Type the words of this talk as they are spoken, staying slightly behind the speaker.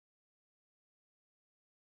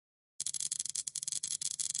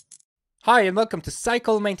Hi and welcome to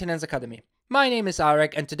Cycle Maintenance Academy. My name is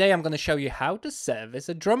Arek and today I'm going to show you how to service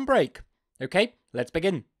a drum brake. Okay, let's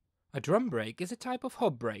begin. A drum brake is a type of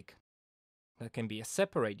hub brake that can be a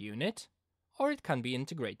separate unit or it can be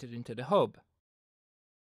integrated into the hub.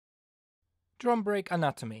 Drum brake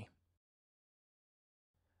anatomy.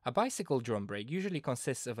 A bicycle drum brake usually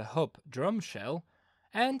consists of a hub drum shell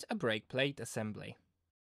and a brake plate assembly.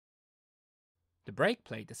 The brake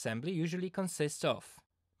plate assembly usually consists of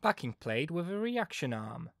backing plate with a reaction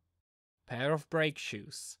arm, pair of brake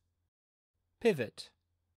shoes, pivot,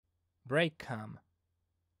 brake cam,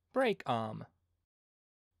 brake arm,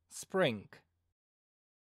 spring.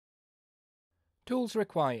 Tools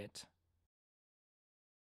required: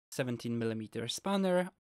 17mm spanner,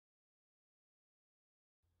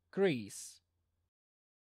 grease,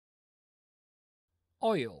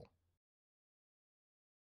 oil,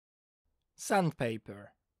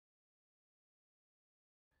 sandpaper,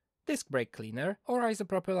 disc brake cleaner or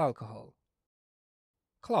isopropyl alcohol,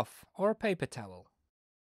 cloth or paper towel.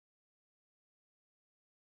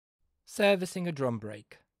 Servicing a drum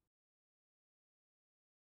brake.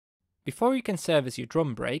 Before you can service your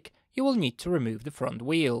drum brake, you will need to remove the front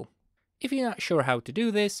wheel. If you're not sure how to do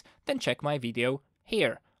this, then check my video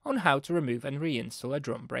here on how to remove and reinstall a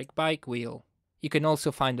drum brake bike wheel. You can also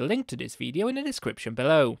find a link to this video in the description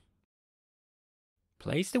below.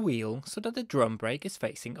 Place the wheel so that the drum brake is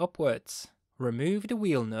facing upwards. Remove the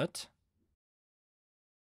wheel nut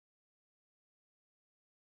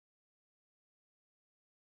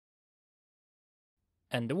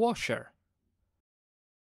and the washer.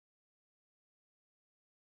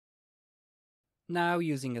 Now,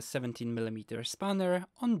 using a 17mm spanner,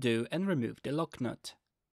 undo and remove the lock nut.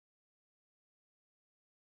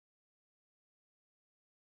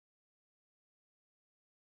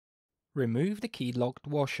 Remove the key-locked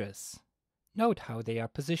washers. Note how they are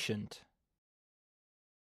positioned.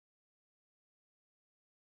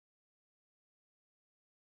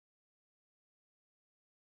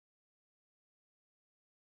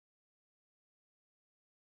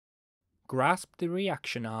 Grasp the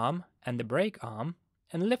reaction arm and the brake arm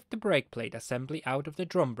and lift the brake plate assembly out of the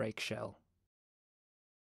drum brake shell.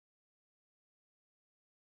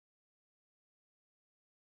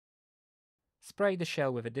 Spray the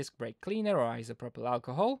shell with a disc brake cleaner or isopropyl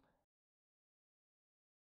alcohol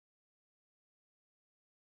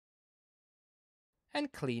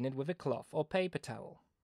and clean it with a cloth or paper towel.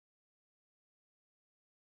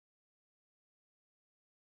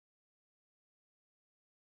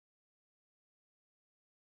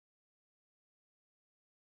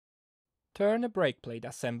 Turn the brake plate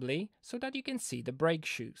assembly so that you can see the brake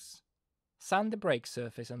shoes. Sand the brake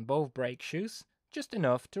surface on both brake shoes, just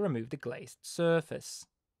enough to remove the glazed surface.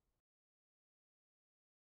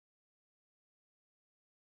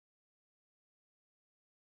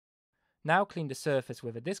 Now clean the surface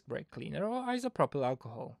with a disc brake cleaner or isopropyl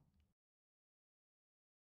alcohol.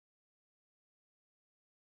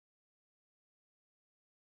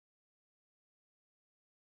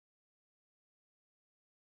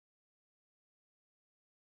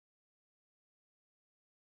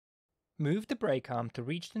 Move the brake arm to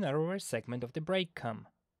reach the narrower segment of the brake cam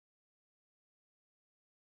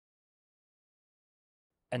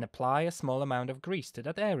and apply a small amount of grease to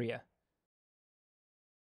that area.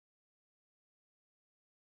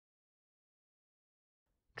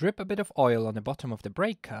 Drip a bit of oil on the bottom of the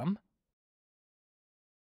brake cam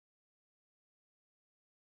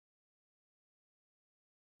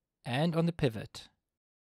and on the pivot.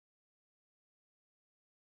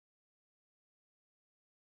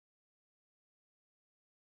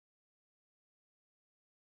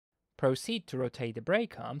 Proceed to rotate the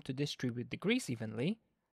brake arm to distribute the grease evenly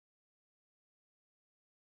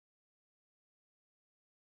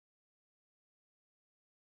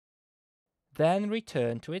then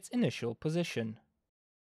return to its initial position.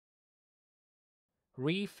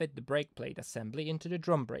 Refit the brake plate assembly into the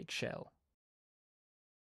drum brake shell.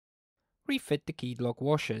 Refit the key lock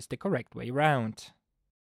washers the correct way round.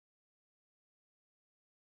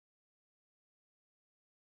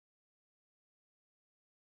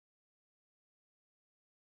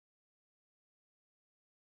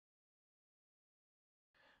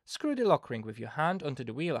 Screw the lock ring with your hand onto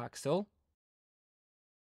the wheel axle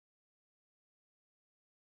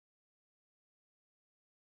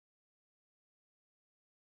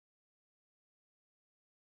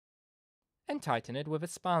and tighten it with a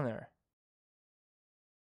spanner.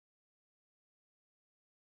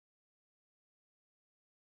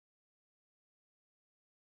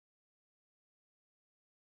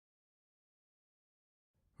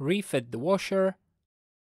 Refit the washer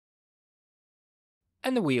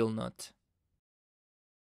and a wheel nut.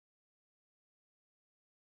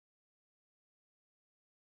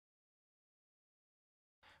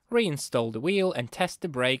 Reinstall the wheel and test the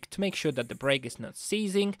brake to make sure that the brake is not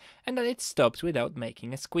seizing and that it stops without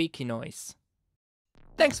making a squeaky noise.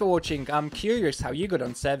 Thanks for watching. I'm curious how you got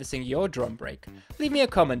on servicing your drum brake. Leave me a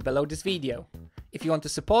comment below this video. If you want to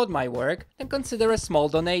support my work, then consider a small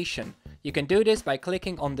donation. You can do this by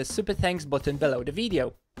clicking on the Super Thanks button below the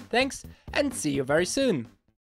video. Thanks, and see you very soon!